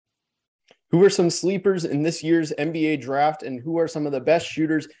Who are some sleepers in this year's NBA draft, and who are some of the best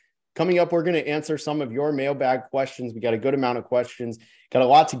shooters? Coming up, we're going to answer some of your mailbag questions. We got a good amount of questions, got a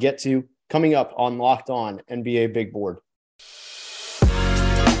lot to get to coming up on Locked On NBA Big Board.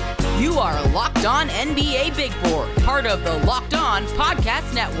 You are Locked On NBA Big Board, part of the Locked On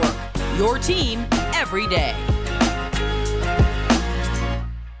Podcast Network, your team every day.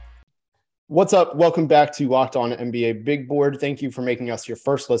 What's up? Welcome back to Locked On NBA Big Board. Thank you for making us your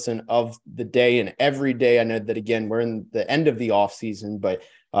first listen of the day and every day. I know that, again, we're in the end of the off season, but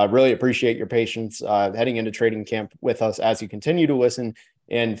really appreciate your patience heading into training camp with us as you continue to listen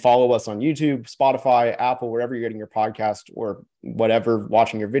and follow us on YouTube, Spotify, Apple, wherever you're getting your podcast or whatever,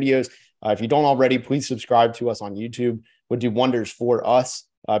 watching your videos. If you don't already, please subscribe to us on YouTube. Would do wonders for us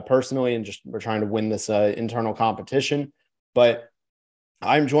personally, and just we're trying to win this internal competition. But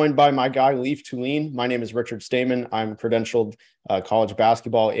I'm joined by my guy, Leif Thulin. My name is Richard Stamen. I'm a credentialed college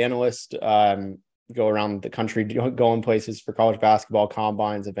basketball analyst. Go around the country going places for college basketball,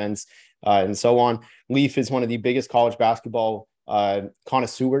 combines, events, and so on. Leif is one of the biggest college basketball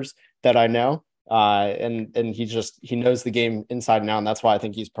connoisseurs that I know. And he knows the game inside and out, and that's why I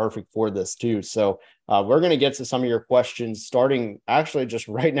think he's perfect for this too. So we're going to get to some of your questions starting actually just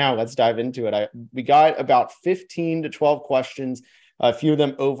right now. Let's dive into it. We got about 15 to 12 questions. A few of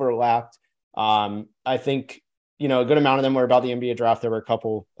them overlapped. I think, a good amount of them were about the NBA draft. There were a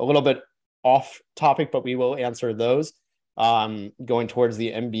couple a little bit off topic, but we will answer those going towards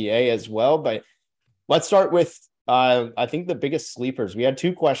the NBA as well. But let's start with, I think, the biggest sleepers. We had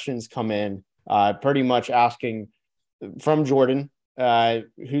two questions come in pretty much asking from Jordan,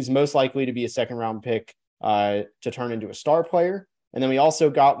 who's most likely to be a second round pick to turn into a star player. And then we also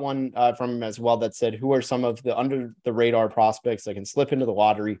got one from him as well that said, who are some of the under the radar prospects that can slip into the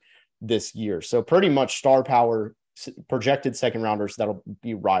lottery this year? So pretty much star power projected second rounders that'll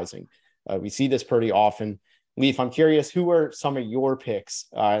be rising. We see this pretty often. Leif, I'm curious, who are some of your picks?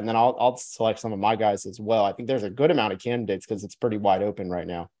 And then I'll select some of my guys as well. I think there's a good amount of candidates because it's pretty wide open right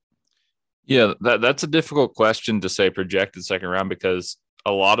now. Yeah, that's a difficult question to say projected second round, because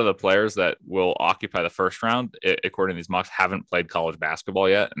a lot of the players that will occupy the first round, according to these mocks, haven't played college basketball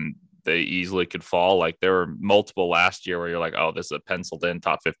yet, and they easily could fall. Like, there were multiple last year where you're like, oh, this is a penciled in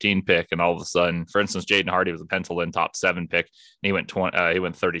top 15 pick. And all of a sudden, for instance, Jaden Hardy was a penciled in top 7 pick, and he went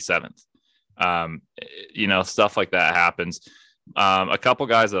 37th. Stuff like that happens. A couple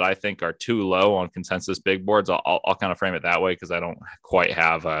guys that I think are too low on consensus big boards, I'll kind of frame it that way because I don't quite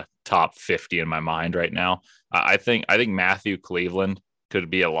have a top 50 in my mind right now. I think Matthew Cleveland could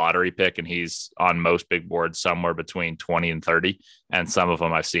be a lottery pick, and he's on most big boards somewhere between 20 and 30, and some of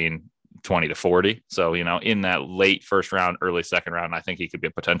them I've seen 20 to 40. So, in that late first round, early second round, I think he could be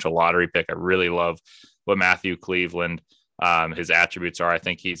a potential lottery pick. I really love what Matthew Cleveland, his attributes are. I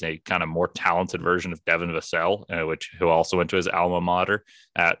think he's a kind of more talented version of Devin Vassell, who also went to his alma mater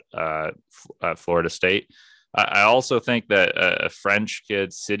at Florida State. I also think that a French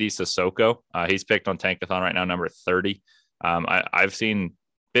kid, Sidi Sissoko, he's picked on Tankathon right now, number 30. I've seen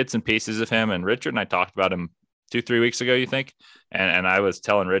bits and pieces of him, and Richard and I talked about him 2-3 weeks ago, you think? And I was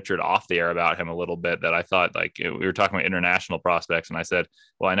telling Richard off the air about him a little bit, that I thought, like, we were talking about international prospects, and I said,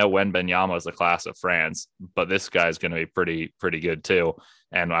 well, I know Wembanyama is the class of France, but this guy's going to be pretty good too.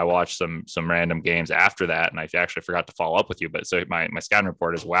 And I watched some random games after that, and I actually forgot to follow up with you. But so my scouting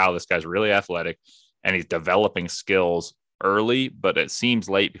report is, wow, this guy's really athletic, and he's developing skills early, but it seems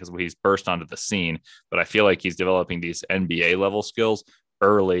late because he's burst onto the scene. But I feel like he's developing these NBA level skills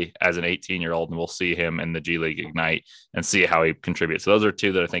early as an 18-year-old, and we'll see him in the G League Ignite and see how he contributes. So those are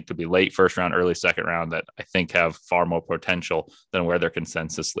two that I think could be late first round, early second round, that I think have far more potential than where they're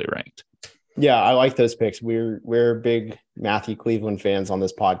consensusly ranked. Yeah, I like those picks. We're big Matthew Cleveland fans on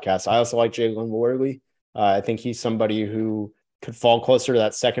this podcast. I also like Jalen Worley. I think he's somebody who could fall closer to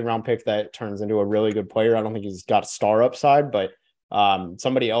that second round pick that turns into a really good player. I don't think he's got star upside, but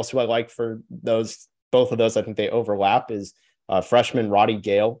somebody else who I like for both of those, I think they overlap, is freshman Roddy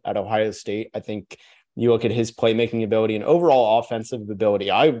Gale at Ohio State. I think you look at his playmaking ability and overall offensive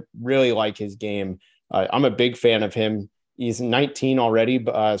ability. I really like his game. I'm a big fan of him. He's 19 already,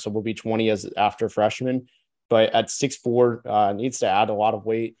 so will be 20 after freshman. But at 6'4", needs to add a lot of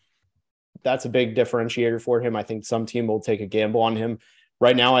weight. That's a big differentiator for him. I think some team will take a gamble on him.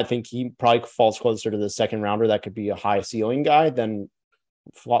 Right now, I think he probably falls closer to the second rounder. That could be a high ceiling guy than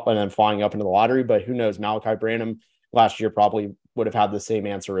flying up into the lottery. But who knows? Malachi Branham last year probably would have had the same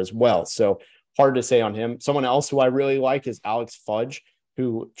answer as well. So hard to say on him. Someone else who I really like is Alex Fudge,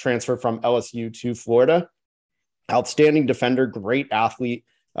 who transferred from LSU to Florida. Outstanding defender, great athlete.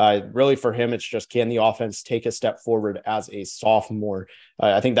 Really for him, it's just, can the offense take a step forward as a sophomore?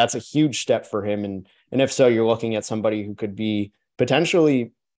 I think that's a huge step for him. And if so, you're looking at somebody who could be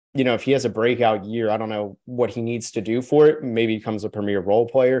potentially, if he has a breakout year, I don't know what he needs to do for it. Maybe becomes a premier role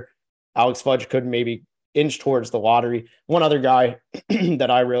player. Alex Fudge could maybe inch towards the lottery. One other guy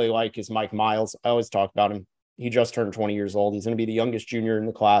that I really like is Mike Miles. I always talk about him. He just turned 20 years old. He's going to be the youngest junior in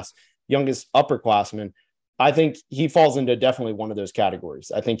the class, youngest upperclassman. I think he falls into definitely one of those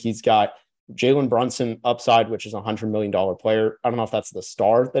categories. I think he's got Jalen Brunson upside, which is a $100 million player. I don't know if that's the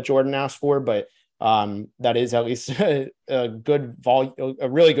star that Jordan asked for, but that is at least a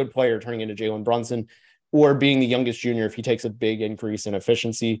really good player turning into Jalen Brunson, or being the youngest junior. If he takes a big increase in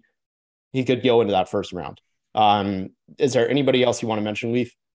efficiency, he could go into that first round. Is there anybody else you want to mention,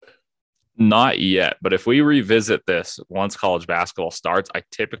 Leaf? Not yet, but if we revisit this once college basketball starts, I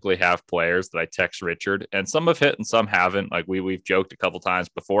typically have players that I text Richard, and some have hit and some haven't. Like we've joked a couple times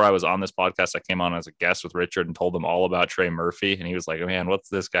before I was on this podcast. I came on as a guest with Richard and told him all about Trey Murphy, and he was like, "Man, what's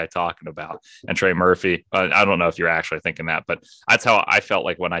this guy talking about?" And Trey Murphy, I don't know if you're actually thinking that, but that's how I felt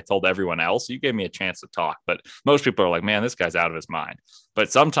like when I told everyone else. You gave me a chance to talk, but most people are like, "Man, this guy's out of his mind." But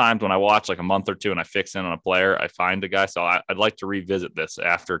sometimes when I watch like a month or two and I fix in on a player, I find a guy. So I'd like to revisit this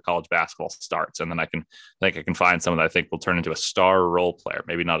after college basketball starts. And then I can find someone that I think will turn into a star role player,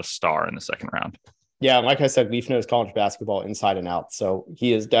 maybe not a star in the second round. Yeah. Like I said, Leaf knows college basketball inside and out. So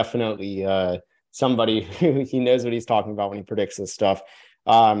he is definitely somebody who he knows what he's talking about when he predicts this stuff.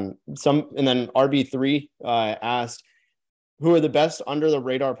 And then RB3 asked, who are the best under the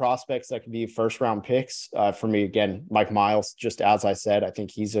radar prospects that could be first round picks? For me, again, Mike Miles, just as I said, I think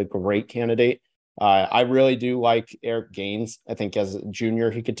he's a great candidate. I really do like Eric Gaines. I think as a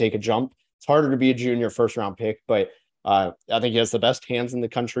junior, he could take a jump. It's harder to be a junior first round pick, but I think he has the best hands in the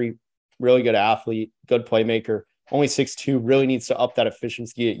country, really good athlete, good playmaker, only 6'2", really needs to up that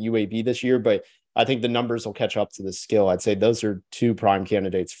efficiency at UAB this year, but I think the numbers will catch up to the skill. I'd say those are two prime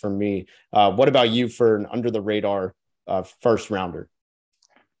candidates for me. What about you for an under the radar first rounder?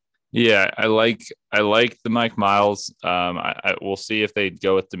 Yeah, I like the Mike Miles. I will see if they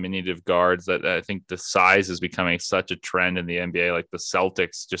go with diminutive guards. That I think the size is becoming such a trend in the NBA. Like the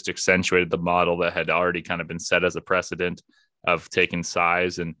Celtics just accentuated the model that had already kind of been set as a precedent of taking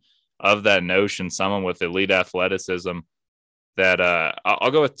size, and of that notion, someone with elite athleticism. That I'll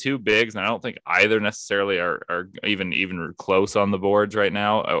go with two bigs, and I don't think either necessarily are even close on the boards right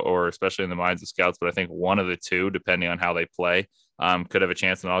now, or especially in the minds of scouts. But I think one of the two, depending on how they play, could have a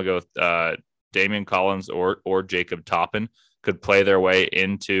chance. And I'll go with Damian Collins or Jacob Toppin could play their way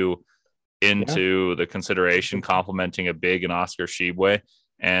into the consideration, complementing a big and Oscar Tshiebwe.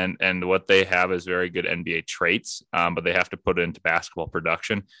 And what they have is very good NBA traits, but they have to put it into basketball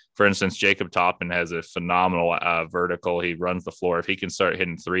production. For instance, Jacob Toppin has a phenomenal vertical. He runs the floor. If he can start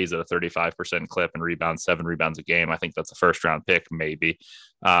hitting threes at a 35% clip and 7 rebounds a game, I think that's a first round pick, maybe.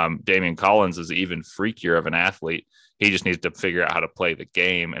 Damian Collins is even freakier of an athlete. He just needs to figure out how to play the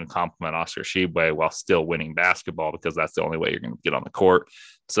game and complement Oscar Tshiebwe while still winning basketball, because that's the only way you're going to get on the court.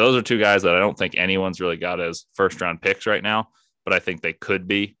 So those are two guys that I don't think anyone's really got as first round picks right now. But I think they could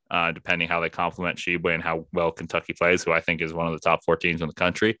be, depending how they complement Tshiebwe and how well Kentucky plays, who I think is one of the top 4 teams in the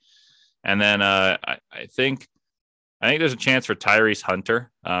country. And then I think there's a chance for Tyrese Hunter.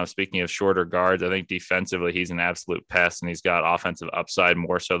 Speaking of shorter guards, I think defensively he's an absolute pest, and he's got offensive upside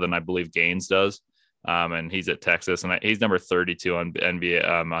more so than I believe Gaines does. And he's at Texas, and he's number 32 on NBA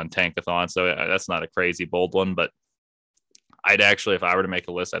on Tankathon, so that's not a crazy bold one. But I'd actually, if I were to make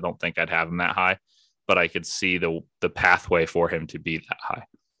a list, I don't think I'd have him that high. But I could see the pathway for him to be that high.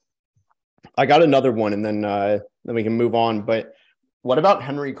 I got another one, and then we can move on. But what about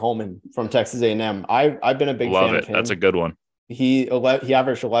Henry Coleman from Texas A&M? I've been a big fan of him. That's a good one. He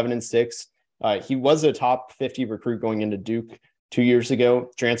averaged 11 and 6. He was a top 50 recruit going into Duke 2 years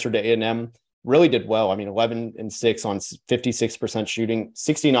ago. Transferred to A&M, really did well. I mean, 11 and 6 on 56% shooting,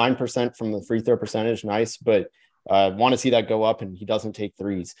 69% from the free throw percentage. Nice, but want to see that go up, and he doesn't take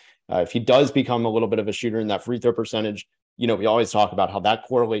threes. If he does become a little bit of a shooter in that free throw percentage, we always talk about how that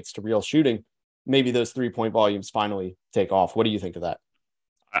correlates to real shooting. Maybe those 3-point volumes finally take off. What do you think of that?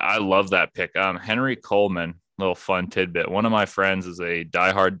 I love that pick. Henry Coleman, little fun tidbit. One of my friends is a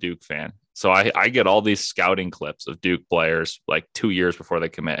diehard Duke fan. So I get all these scouting clips of Duke players like 2 years before they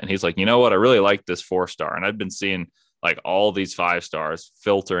commit. And he's like, you know what? I really like this 4-star. And I've been seeing like all these 5 stars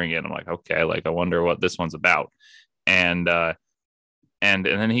filtering in. I'm like, okay, like I wonder what this one's about. And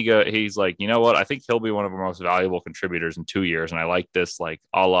then he's like, you know what? I think he'll be one of our most valuable contributors in 2 years. And I like this, like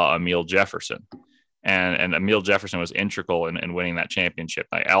a la Emile Jefferson. And Emil Jefferson was integral in winning that championship.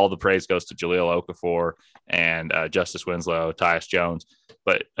 Like, all the praise goes to Jahlil Okafor and Justice Winslow, Tyus Jones,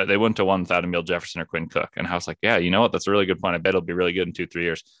 but they wouldn't have won without Emil Jefferson or Quinn Cook. And I was like, yeah, you know what? That's a really good point. I bet it'll be really good in 2-3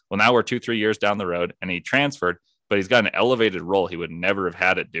 years. Well, now we're 2-3 years down the road, and he transferred, but he's got an elevated role he would never have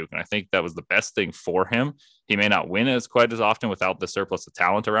had at Duke. And I think that was the best thing for him. He may not win quite as often without the surplus of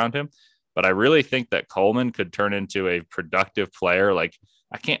talent around him, but I really think that Coleman could turn into a productive player. Like,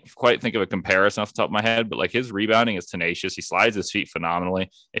 I can't quite think of a comparison off the top of my head, but like, his rebounding is tenacious. He slides his feet phenomenally.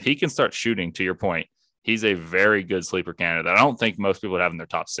 If he can start shooting, to your point, he's a very good sleeper candidate that I don't think most people would have in their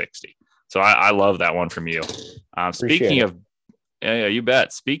top 60. So I love that one from you. Speaking of, yeah, you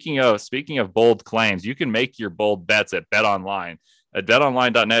bet. Speaking of bold claims, you can make your bold bets at BetOnline.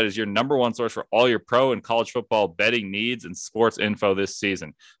 BetOnline.net is your number one source for all your pro and college football betting needs and sports info this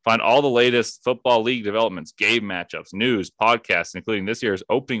season. Find all the latest football league developments, game matchups, news, podcasts, including this year's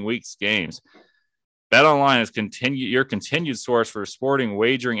opening week's games. BetOnline is your continued source for sporting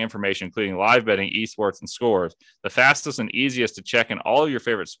wagering information, including live betting, esports, and scores. The fastest and easiest to check in all of your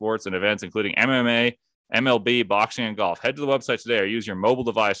favorite sports and events, including MMA, MLB, boxing, and golf. Head to the website today or use your mobile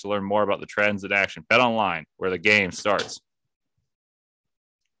device to learn more about the trends in action. BetOnline, where the game starts.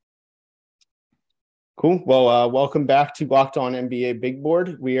 Cool. Well, welcome back to Locked On NBA Big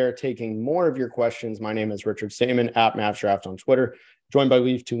Board. We are taking more of your questions. My name is Richard Saman at MavsDraft on Twitter, joined by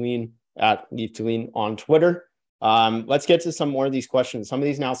Leaf Tulane at Leaf Tulane on Twitter. Let's get to some more of these questions. Some of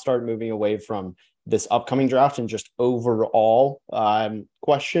these now start moving away from this upcoming draft and just overall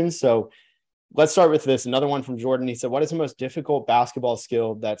questions. So let's start with this. Another one from Jordan. He said, what is the most difficult basketball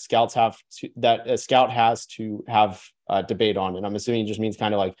skill that a scout has to have debate on? And I'm assuming it just means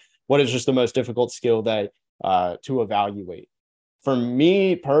kind of like, what is just the most difficult skill that to evaluate? For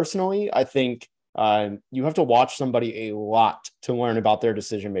me personally, I think you have to watch somebody a lot to learn about their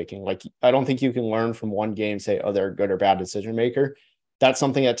decision making. Like, I don't think you can learn from one game, say, oh, they're a good or bad decision maker. That's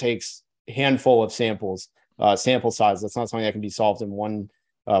something that takes a handful of sample size. That's not something that can be solved in one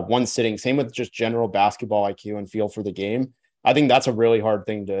sitting. Same with just general basketball IQ and feel for the game. I think that's a really hard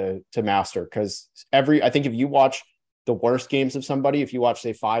thing to master, because I think if you watch the worst games of somebody, if you watch,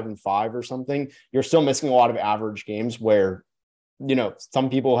 say, 5 and 5 or something, you're still missing a lot of average games where, you know,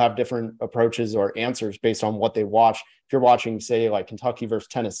 some people have different approaches or answers based on what they watch. If you're watching, say, like Kentucky versus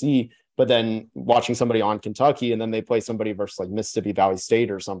Tennessee, but then watching somebody on Kentucky and then they play somebody versus like Mississippi Valley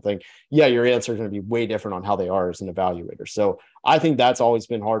State or something, yeah, your answer is going to be way different on how they are as an evaluator. So I think that's always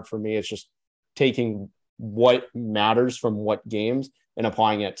been hard for me. It's just taking what matters from what games and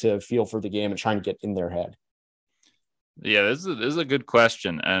applying it to feel for the game and trying to get in their head. Yeah, this is a good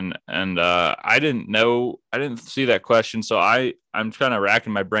question, and I didn't see that question, so I'm kind of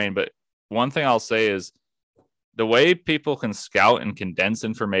racking my brain. But one thing I'll say is the way people can scout and condense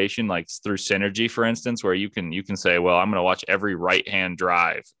information, like through Synergy, for instance, where you can say, well, I'm going to watch every right hand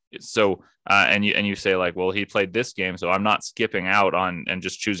drive. So and you say like, well, he played this game, so I'm not skipping out on and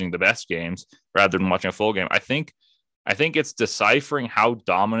just choosing the best games rather than watching a full game. I think it's deciphering how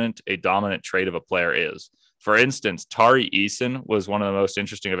dominant a dominant trait of a player is. For instance, Tari Eason was one of the most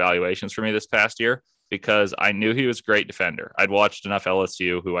interesting evaluations for me this past year because I knew he was a great defender. I'd watched enough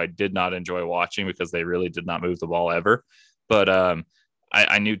LSU, who I did not enjoy watching because they really did not move the ball ever. But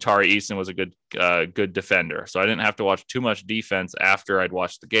I knew Tari Eason was a good defender. So I didn't have to watch too much defense after I'd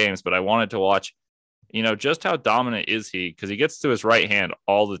watched the games, but I wanted to watch, just how dominant is he? Because he gets to his right hand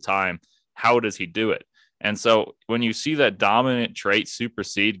all the time. How does he do it? And so when you see that dominant trait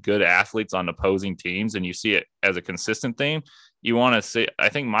supersede good athletes on opposing teams and you see it as a consistent theme, you want to see, I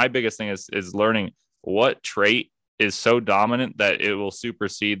think my biggest thing is learning what trait is so dominant that it will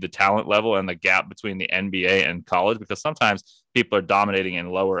supersede the talent level and the gap between the NBA and college, because sometimes people are dominating in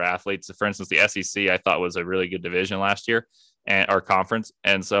lower athletes. For instance, the SEC, I thought, was a really good division last year, and our conference.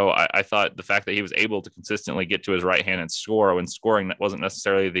 And so I thought the fact that he was able to consistently get to his right hand and score when scoring wasn't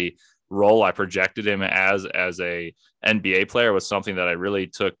necessarily the role I projected him as a NBA player was something that I really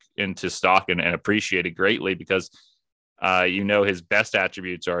took into stock and appreciated greatly, because his best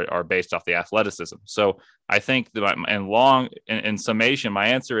attributes are based off the athleticism. So I think that in summation, my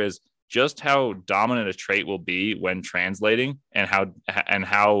answer is just how dominant a trait will be when translating and how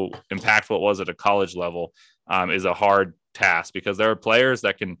impactful it was at a college level is a hard task, because there are players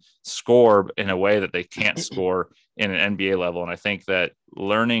that can score in a way that they can't score in an NBA level. And I think that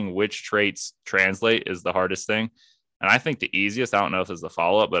learning which traits translate is the hardest thing. And I think the easiest, I don't know if it's the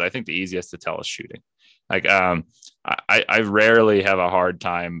follow-up, but I think the easiest to tell is shooting. Like, I rarely have a hard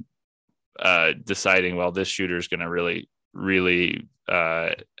time deciding, well, this shooter is going to really really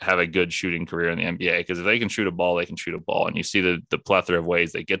have a good shooting career in the NBA, because if they can shoot a ball, they can shoot a ball. And you see the plethora of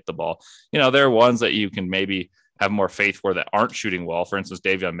ways they get the ball. There are ones that you can maybe have more faith for that aren't shooting well. For instance,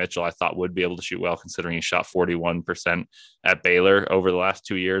 Davion Mitchell, I thought would be able to shoot well, considering he shot 41% at Baylor over the last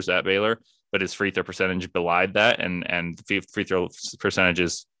 2 years at Baylor, but his free throw percentage belied that. And the free throw percentage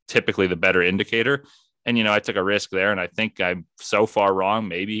is typically the better indicator. And, I took a risk there, and I think I'm so far wrong.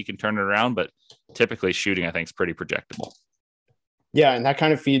 Maybe he can turn it around, but typically shooting, I think, is pretty projectable. Yeah, and that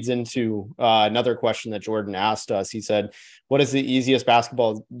kind of feeds into another question that Jordan asked us. He said, what is the easiest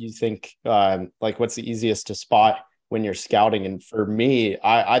basketball you think, what's the easiest to spot when you're scouting? And for me,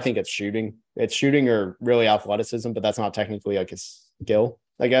 I think it's shooting. It's shooting or really athleticism, but that's not technically like a skill,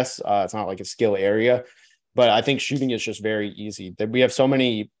 I guess. It's not like a skill area, but I think shooting is just very easy. We have so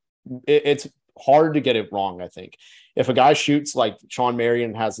many, it's hard to get it wrong, I think. If a guy shoots like Sean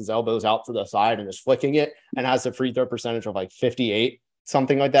Marion, has his elbows out to the side and is flicking it and has a free throw percentage of like 58,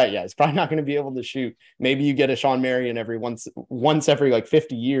 something like that, yeah, it's probably not going to be able to shoot. Maybe you get a Sean Marion once every like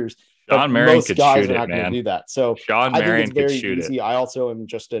 50 years. Sean Marion could shoot it, man. Do that. So Sean Marion could shoot easy. it. I also am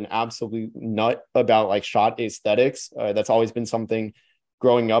just an absolute nut about like shot aesthetics. That's always been something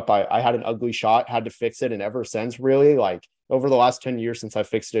growing up. I had an ugly shot, had to fix it, and ever since, really, like over the last 10 years since I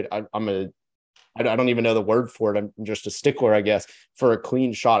fixed it, I don't even know the word for it. I'm just a stickler, I guess, for a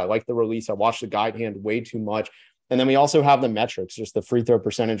clean shot. I like the release. I watch the guide hand way too much. And then we also have the metrics. Just the free throw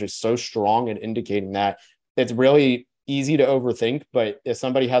percentage is so strong at indicating that it's really easy to overthink. But if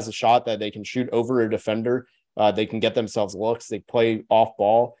somebody has a shot that they can shoot over a defender, they can get themselves looks, they play off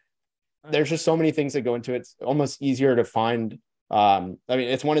ball. There's just so many things that go into it. It's almost easier to find.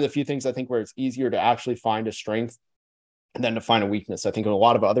 It's one of the few things I think where it's easier to actually find a strength and then to find a weakness. I think in a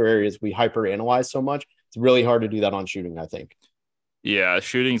lot of other areas, we hyper analyze so much. It's really hard to do that on shooting, I think. Yeah,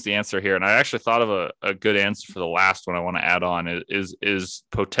 shooting's the answer here. And I actually thought of a good answer for the last one I want to add on is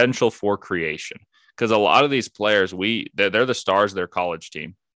potential for creation. Because a lot of these players, they're the stars of their college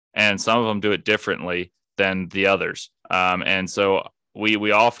team. And some of them do it differently than the others. And so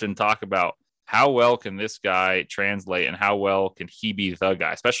we often talk about how well can this guy translate and how well can he be the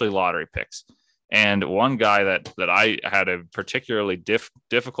guy, especially lottery picks. And one guy that I had a particularly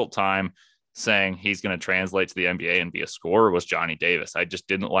difficult time saying he's going to translate to the NBA and be a scorer was Johnny Davis. I just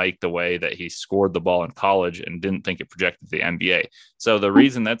didn't like the way that he scored the ball in college and didn't think it projected to the NBA. So the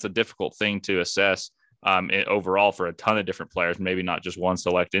reason that's a difficult thing to assess overall for a ton of different players, maybe not just one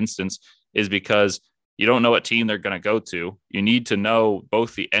select instance, is because you don't know what team they're going to go to. You need to know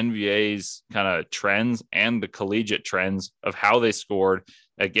both the NBA's kind of trends and the collegiate trends of how they scored,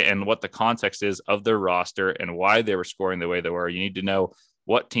 again, what the context is of their roster and why they were scoring the way they were. You need to know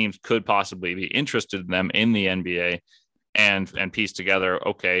what teams could possibly be interested in them in the NBA and piece together,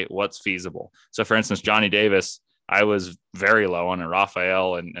 okay, what's feasible. So for instance, Johnny Davis, I was very low on, and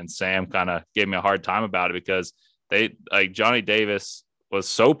Raphael and Sam kind of gave me a hard time about it because Johnny Davis was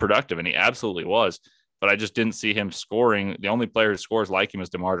so productive, and he absolutely was, but I just didn't see him scoring. The only player who scores like him is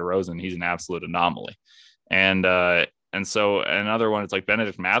DeMar DeRozan. He's an absolute anomaly. And so another one, it's like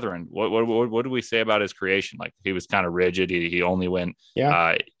Benedict Mathurin. What do we say about his creation? Like, he was kind of rigid. He only went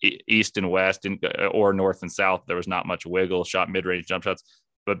east and west or north and south. There was not much wiggle, shot mid-range jump shots.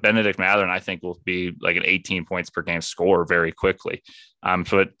 But Benedict Mathurin, I think, will be like an 18 points per game scorer very quickly.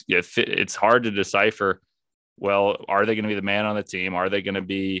 So it's hard to decipher, well, are they going to be the man on the team? Are they going to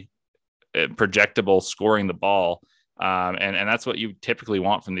be projectable scoring the ball? And that's what you typically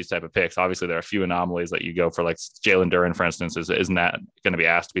want from these type of picks. Obviously, there are a few anomalies that you go for, like Jalen Duren, for instance, isn't that going to be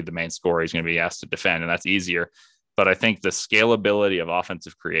asked to be the main scorer? He's going to be asked to defend, and that's easier. But I think the scalability of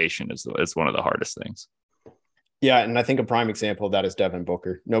offensive creation is one of the hardest things. Yeah, and I think a prime example of that is Devin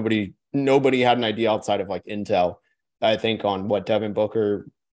Booker. Nobody had an idea outside of like Intel, I think, on what Devin Booker,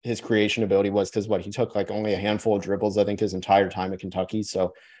 his creation ability was, because he took like only a handful of dribbles, I think, his entire time at Kentucky.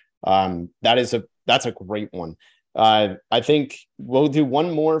 So that's a great one. I think we'll do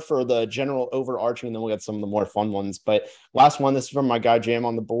one more for the general overarching, and then we'll get some of the more fun ones. But last one, this is from my guy Jam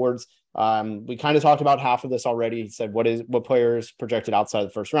on the boards. We kind of talked about half of this already. He said, what players projected outside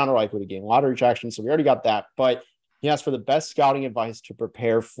the first round are likely to gain lottery traction? So we already got that. But he asked for the best scouting advice to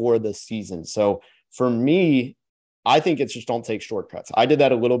prepare for the season. So for me, I think it's just don't take shortcuts. I did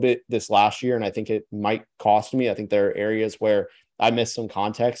that a little bit this last year, and I think it might cost me. I think there are areas where I missed some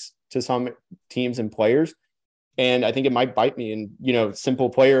context to some teams and players. And I think it might bite me. And, simple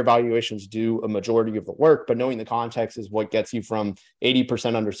player evaluations do a majority of the work, but knowing the context is what gets you from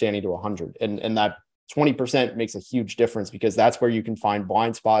 80% understanding to 100. And that 20% makes a huge difference, because that's where you can find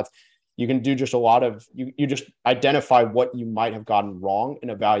blind spots. You can do just a lot of, you just identify what you might have gotten wrong and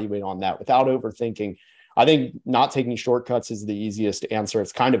evaluate on that without overthinking. I think not taking shortcuts is the easiest answer.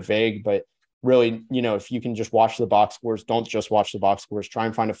 It's kind of vague, but really, if you can just watch the box scores, don't just watch the box scores, try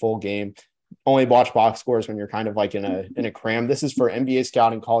and find a full game. Only watch box scores when you're kind of like in a cram. This is for NBA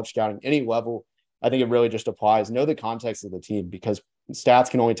scouting, college scouting, any level. I think it really just applies. Know the context of the team, because stats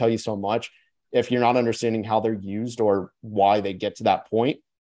can only tell you so much. If you're not understanding how they're used or why they get to that point,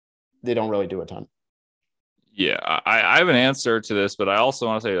 they don't really do a ton. Yeah, I have an answer to this, but I also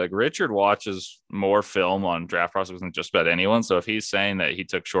want to say, like, Richard watches more film on draft prospects than just about anyone. So if he's saying that he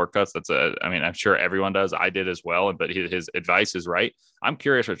took shortcuts, I'm sure everyone does. I did as well, but his advice is right. I'm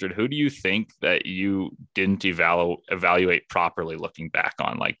curious, Richard, who do you think that you didn't evaluate properly looking back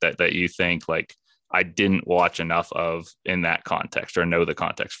on, like that you think, like, I didn't watch enough of in that context or know the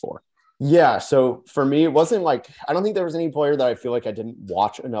context for? Yeah. So for me, it wasn't like, I don't think there was any player that I feel like I didn't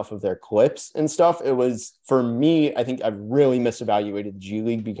watch enough of their clips and stuff. It was, for me, I think I really misevaluated G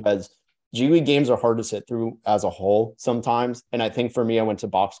League, because G League games are hard to sit through as a whole sometimes. And I think for me, I went to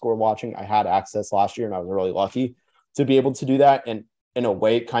box score watching. I had access last year and I was really lucky to be able to do that. And in a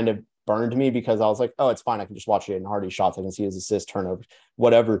way, it kind of burned me, because I was like, oh, it's fine. I can just watch Jaden Hardy shots. I can see his assist, turnovers,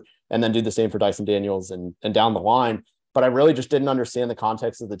 whatever. And then do the same for Dyson Daniels and down the line. But I really just didn't understand the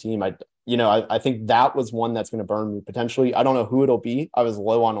context of the team. I think that was one that's going to burn me potentially. I don't know who it'll be. I was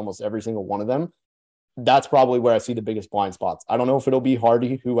low on almost every single one of them. That's probably where I see the biggest blind spots. I don't know if it'll be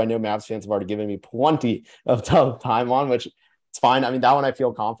Hardy, who I know Mavs fans have already given me plenty of time on, which it's fine. I mean, that one I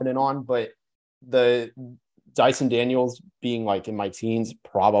feel confident on, but the Dyson Daniels being like in my teens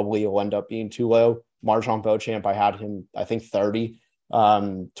probably will end up being too low. MarJon Beauchamp, I had him, I think 30,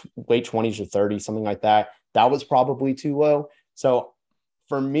 late 20s or 30, something like that. That was probably too low. So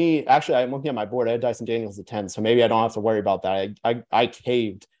for me, actually, I'm looking at my board. I had Dyson Daniels at 10, so maybe I don't have to worry about that. I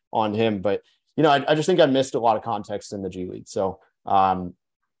caved on him, but I just think I missed a lot of context in the G League. So I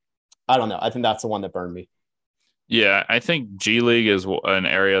don't know. I think that's the one that burned me. Yeah, I think G League is an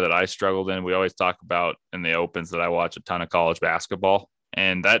area that I struggled in. We always talk about in the opens that I watch a ton of college basketball.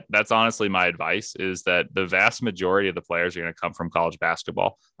 And that's honestly my advice, is that the vast majority of the players are going to come from college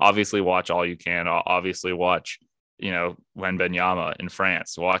basketball. Obviously, watch all you can. Obviously, watch, Wembanyama in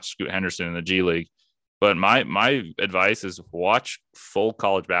France. Watch Scoot Henderson in the G League. But my advice is watch full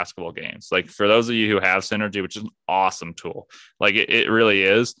college basketball games. Like, for those of you who have Synergy, which is an awesome tool, like it really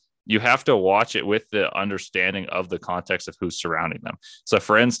is, you have to watch it with the understanding of the context of who's surrounding them. So,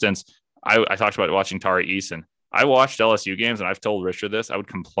 for instance, I talked about watching Tari Eason. I watched LSU games, and I've told Richard this. I would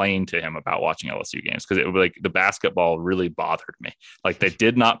complain to him about watching LSU games, because it would be like the basketball really bothered me. Like, they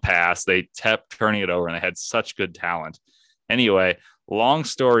did not pass. They kept turning it over, and they had such good talent. Anyway, long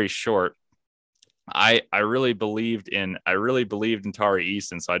story short, I really believed in Tari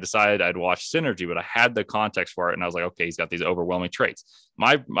Eason, so I decided I'd watch Synergy, but I had the context for it, and I was like, okay, he's got these overwhelming traits.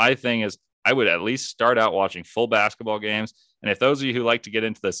 My thing is, I would at least start out watching full basketball games, and if those of you who like to get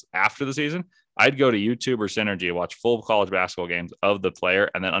into this after the season, I'd go to YouTube or Synergy and watch full college basketball games of the player,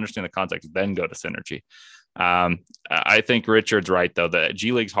 and then understand the context, then go to Synergy. I think Richard's right, though. The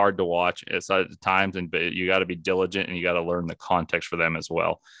G League's hard to watch at times, but you got to be diligent, and you got to learn the context for them as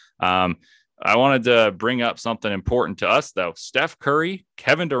well. I wanted to bring up something important to us, though. Steph Curry,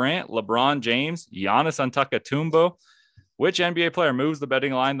 Kevin Durant, LeBron James, Giannis Antetokounmpo. Which NBA player moves the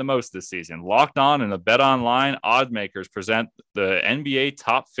betting line the most this season? Locked On and the Bet Online odds makers present the NBA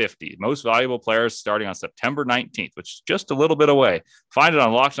Top 50 most valuable players starting on September 19th, which is just a little bit away. Find it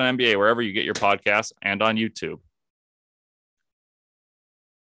on Locked On NBA, wherever you get your podcasts, and on YouTube.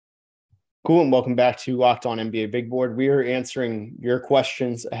 Cool, and welcome back to Locked On NBA Big Board. We are answering your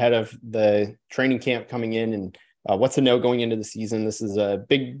questions ahead of the training camp coming in, and what's to know going into the season. This is a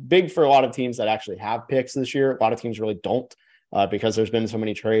big for a lot of teams that actually have picks this year. A lot of teams really don't, because there's been so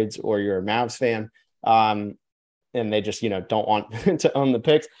many trades, or you're a Mavs fan, and they just don't want to own the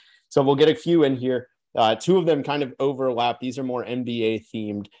picks. So we'll get a few in here. Two of them kind of overlap. These are more NBA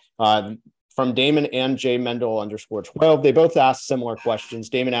themed. From Damon and J Mendel _12. They both asked similar questions.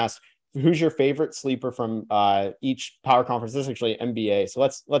 Damon asked, who's your favorite sleeper from each power conference? This is actually NBA. So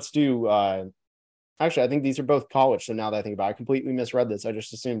let's do actually, I think these are both college. So now that I think about it, I completely misread this. I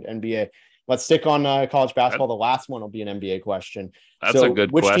just assumed NBA. Let's stick on college basketball. The last one will be an NBA question. That's a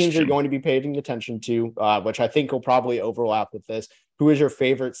good question. Which teams are you going to be paying attention to, which I think will probably overlap with this? Who is your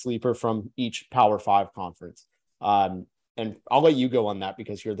favorite sleeper from each Power 5 conference? And I'll let you go on that,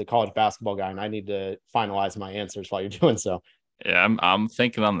 because you're the college basketball guy, and I need to finalize my answers while you're doing so. Yeah, I'm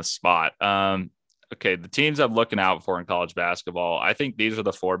thinking on the spot. Okay, the teams I'm looking out for in college basketball, I think these are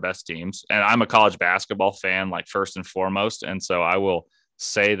the 4 best teams. And I'm a college basketball fan, like, first and foremost. And so I will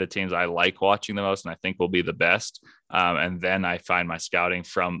say the teams I like watching the most and I think will be the best. And then I find my scouting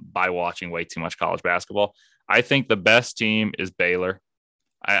by watching way too much college basketball. I think the best team is Baylor.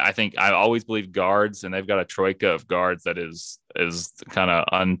 I think I always believe guards, and they've got a troika of guards that is kind of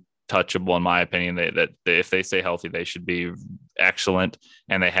untouchable in my opinion. That if they stay healthy, they should be excellent,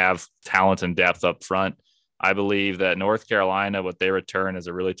 and they have talent and depth up front. I believe that North Carolina, what they return, is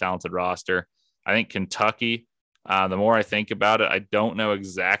a really talented roster. I think Kentucky, the more I think about it, I don't know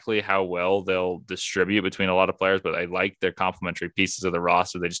exactly how well they'll distribute between a lot of players, but I like their complementary pieces of the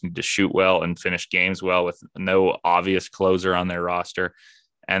roster. They just need to shoot well and finish games well with no obvious closer on their roster.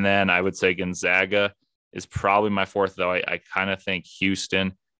 And then I would say Gonzaga is probably my fourth, though. I kind of think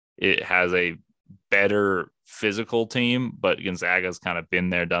Houston, it has a better physical team, but Gonzaga's kind of been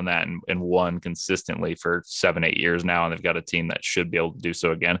there, done that, and won consistently for 7-8 years now. And they've got a team that should be able to do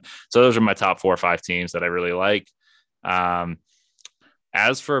so again. So those are my top 4 or 5 teams that I really like.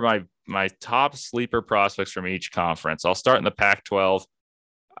 As for my top sleeper prospects from each conference, I'll start in the Pac-12.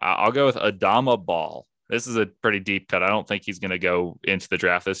 I'll go with Adama Ball. This is a pretty deep cut. I don't think he's going to go into the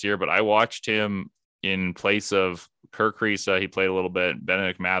draft this year, but I watched him in place of Kirk Risa. He played a little bit.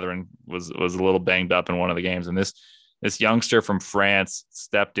 Benedict Mathurin was a little banged up in one of the games. And this youngster from France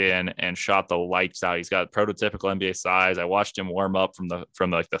stepped in and shot the lights out. He's got prototypical NBA size. I watched him warm up from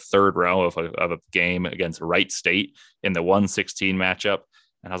the third row of a game against Wright State in the 116 matchup.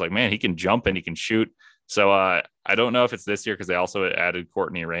 And I was like, man, he can jump and he can shoot. So I don't know if it's this year because they also added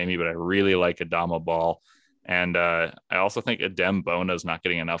Courtney Ramey, but I really like Adama Ball. And I also think Adem Bona is not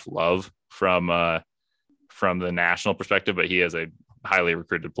getting enough love from the national perspective, but he is a highly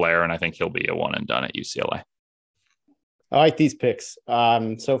recruited player, and I think he'll be a one and done at UCLA. I like these picks.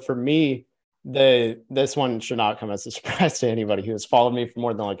 So for me, this one should not come as a surprise to anybody who has followed me for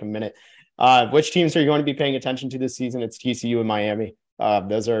more than like a minute. Which teams are you going to be paying attention to this season? It's TCU and Miami.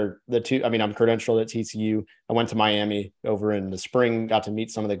 Those are the two. I mean, I'm credentialed at TCU. I went to Miami over in the spring, got to meet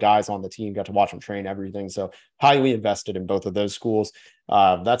some of the guys on the team, got to watch them train, everything. So highly invested in both of those schools.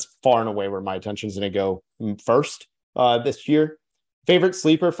 That's far and away where my attention is going to go first this year. Favorite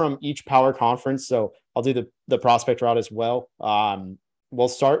sleeper from each power conference. So I'll do the prospect route as well. We'll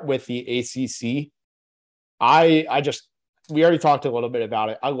start with the ACC. We already talked a little bit about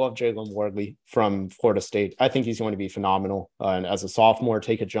it. I love Jalen Wardley from Florida State. I think he's going to be phenomenal. And as a sophomore,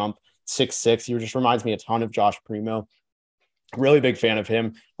 take a jump, 6'6". He just reminds me a ton of Josh Primo. Really big fan of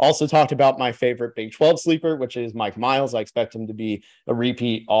him. Also talked about my favorite Big 12 sleeper, which is Mike Miles. I expect him to be a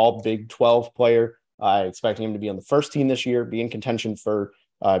repeat all Big 12 player. I expect him to be on the first team this year, be in contention for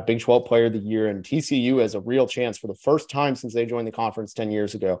Big 12 player of the year. And TCU has a real chance for the first time since they joined the conference 10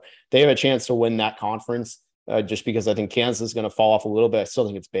 years ago. They have a chance to win that conference. Just because I think Kansas is going to fall off a little bit. I still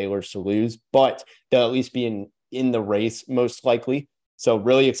think it's Baylor's to lose, but they'll at least be in the race most likely. So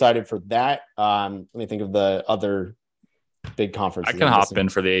really excited for that. Let me think of the other big conferences. I can hop in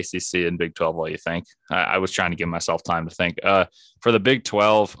for the ACC and Big 12 while you think. I was trying to give myself time to think. For the Big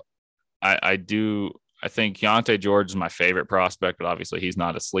 12, I think Keontae George is my favorite prospect, but obviously he's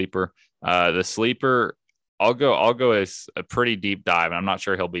not a sleeper. The sleeper, I'll go as a pretty deep dive, and I'm not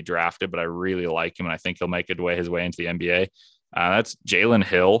sure he'll be drafted, but I really like him, and I think he'll make his way into the NBA. That's Jalen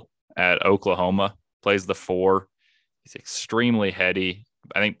Hill at Oklahoma, plays the 4. He's extremely heady.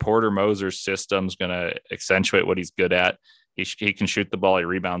 I think Porter Moser's system is going to accentuate what he's good at. He can shoot the ball. He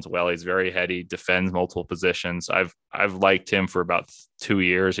rebounds well. He's very heady, defends multiple positions. I've liked him for about 2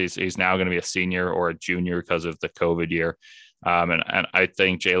 years. He's now going to be a senior or a junior because of the COVID year. And I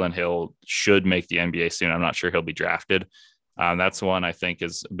think Jalen Hill should make the NBA soon. I'm not sure he'll be drafted. That's one I think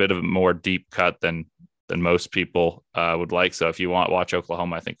is a bit of a more deep cut than most people would like. So if you watch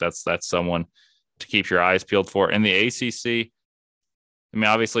Oklahoma, I think that's someone to keep your eyes peeled for. In the ACC, I mean,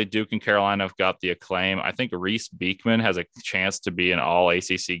 obviously Duke and Carolina have got the acclaim. I think Reese Beekman has a chance to be an all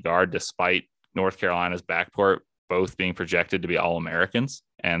ACC guard, despite North Carolina's backcourt both being projected to be All-Americans.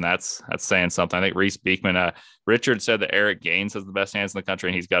 And that's saying something. I think Reese Beekman, Richard said that Eric Gaines has the best hands in the country,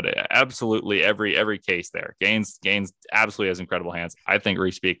 and he's got absolutely every case there. Gaines absolutely has incredible hands. I think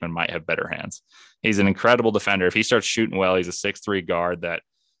Reese Beekman might have better hands. He's an incredible defender. If he starts shooting well, he's a 6'3" guard that,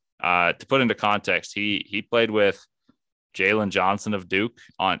 to put into context, he played with Jalen Johnson of Duke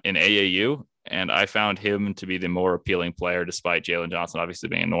in AAU, and I found him to be the more appealing player, despite Jalen Johnson obviously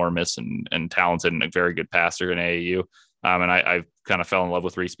being enormous and talented and a very good passer in AAU. And I kind of fell in love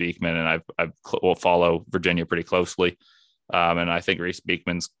with Reese Beekman, and I will follow Virginia pretty closely. And I think Reese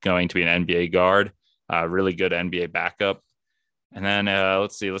Beekman's going to be an NBA guard, really good NBA backup. And then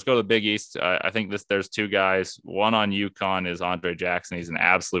let's go to the Big East. I think there's 2 guys. One on UConn is Andre Jackson. He's an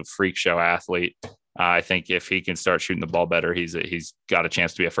absolute freak show athlete. I think if he can start shooting the ball better, he's got a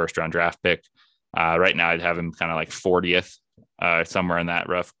chance to be a first round draft pick. Right now, I'd have him kind of like 40th, somewhere in that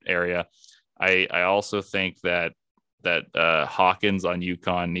rough area. I also think that Hawkins on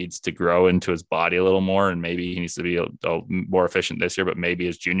UConn needs to grow into his body a little more, and maybe he needs to be a more efficient this year, but maybe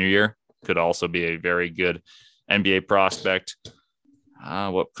his junior year could also be a very good NBA prospect.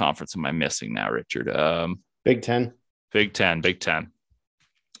 What conference am I missing now, Richard? Big Ten. Big Ten.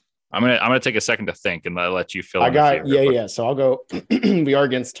 I'm gonna take a second to think and let you fill in. Yeah. So I'll go. We are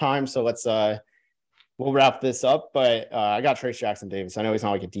against time, so let's we'll wrap this up. But I got Trayce Jackson-Davis. I know he's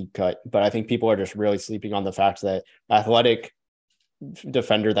not like a deep cut, but I think people are just really sleeping on the fact that athletic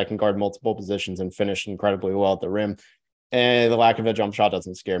defender that can guard multiple positions and finish incredibly well at the rim. And the lack of a jump shot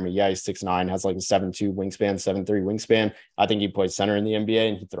doesn't scare me. Yeah, he's 6'9", has like a 7'2" wingspan, 7'3" wingspan. I think he plays center in the NBA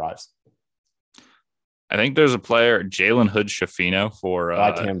and he thrives. I think there's a player, Jalen Hood-Schifino, for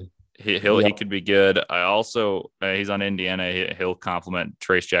I like him. He could be good. I also he's on Indiana. He'll complement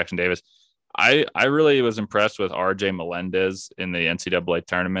Trayce Jackson-Davis. I really was impressed with RJ Melendez in the NCAA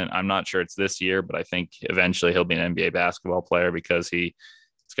tournament. I'm not sure it's this year, but I think eventually he'll be an NBA basketball player because he's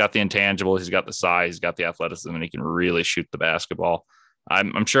got the intangibles, he's got the size, he's got the athleticism, and he can really shoot the basketball.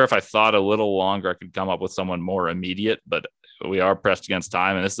 I'm sure if I thought a little longer, I could come up with someone more immediate, but we are pressed against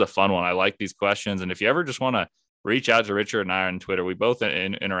time, and this is a fun one. I like these questions, and if you ever just want to reach out to Richard and I on Twitter, we both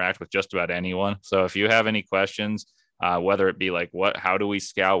interact with just about anyone. So if you have any questions, whether it be like how do we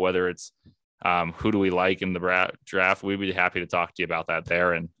scout, whether it's who do we like in the draft, we'd be happy to talk to you about that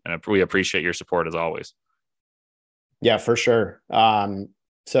there, and we appreciate your support as always. Yeah, for sure.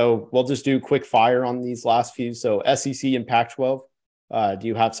 So we'll just do quick fire on these last few. So SEC and Pac-12. Do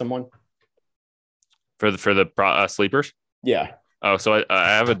you have someone for the sleepers? Yeah. Oh, so I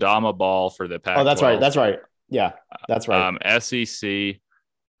have Adama Ball for the Pac-12. Oh, that's right. Yeah, that's right. SEC.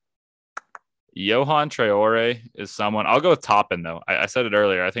 Johan Traore is someone. I'll go with Toppin though. I said it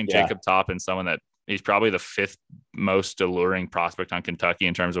earlier. I think Jacob Toppin's someone that he's probably the fifth most alluring prospect on Kentucky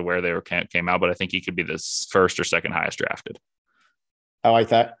in terms of where they came out, but I think he could be the first or second highest drafted. I like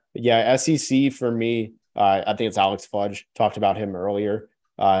that. Yeah, SEC for me, I think it's Alex Fudge. Talked about him earlier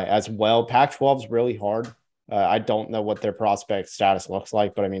as well. Pac-12 is really hard. I don't know what their prospect status looks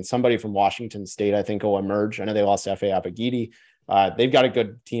like, but I mean, somebody from Washington State, I think, will emerge. I know they lost F.A. Abogidi. They've got a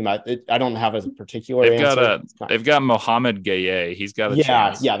good team. I don't have a particular answer. They've got Mohamed Gaye. He's got a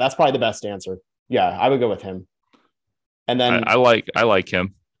chance. Yeah, that's probably the best answer. Yeah, I would go with him. And then I like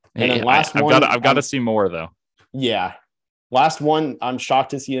him. And then I've got to see more though. Yeah. Last one, I'm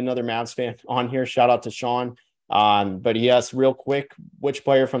shocked to see another Mavs fan on here. Shout out to Sean. But he asked real quick, which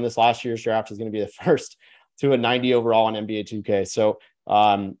player from this last year's draft is going to be the first to a 90 overall on NBA 2K? So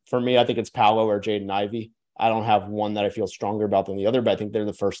for me, I think it's Paolo or Jaden Ivey. I don't have one that I feel stronger about than the other, but I think they're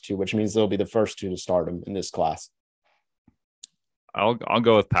the first two, which means they'll be the first two to start him in this class. I'll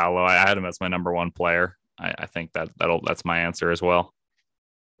go with Paolo. I had him as my number one player. I think that's my answer as well.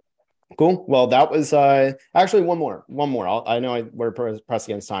 Cool. Well, that was actually one more. I know we're pressed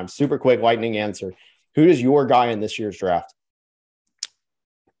against time. Super quick, lightning answer. Who is your guy in this year's draft?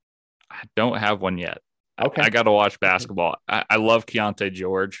 I don't have one yet. Okay. I got to watch basketball. I love Keontae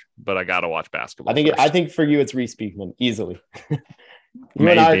George, but I got to watch basketball. I think for you, it's Reese Beekman easily. You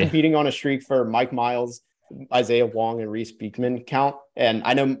and I are competing on a streak for Mike Miles, Isaiah Wong, and Reese Beekman count. And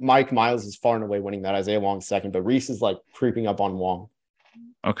I know Mike Miles is far and away winning that. Isaiah Wong's second, but Reese is like creeping up on Wong.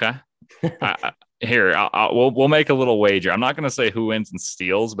 Okay. We'll make a little wager. I'm not going to say who wins in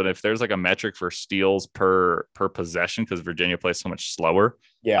steals, but if there's like a metric for steals per possession, because Virginia plays so much slower,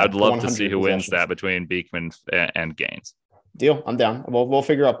 I'd love to see who wins that between Beekman and Gaines. Deal. I'm down. We'll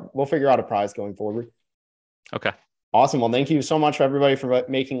figure out a prize going forward. Okay. Awesome. Well, thank you so much, everybody, for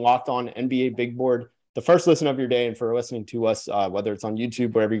making Locked On NBA Big Board the first listen of your day, and for listening to us, whether it's on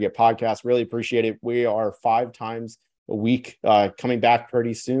YouTube, wherever you get podcasts. Really appreciate it. We are 5 times a week, coming back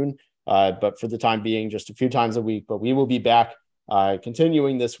pretty soon. But for the time being, just a few times a week. But we will be back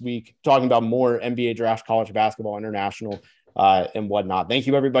continuing this week, talking about more NBA draft, college basketball, international, and whatnot. Thank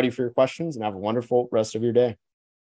you, everybody, for your questions, and have a wonderful rest of your day.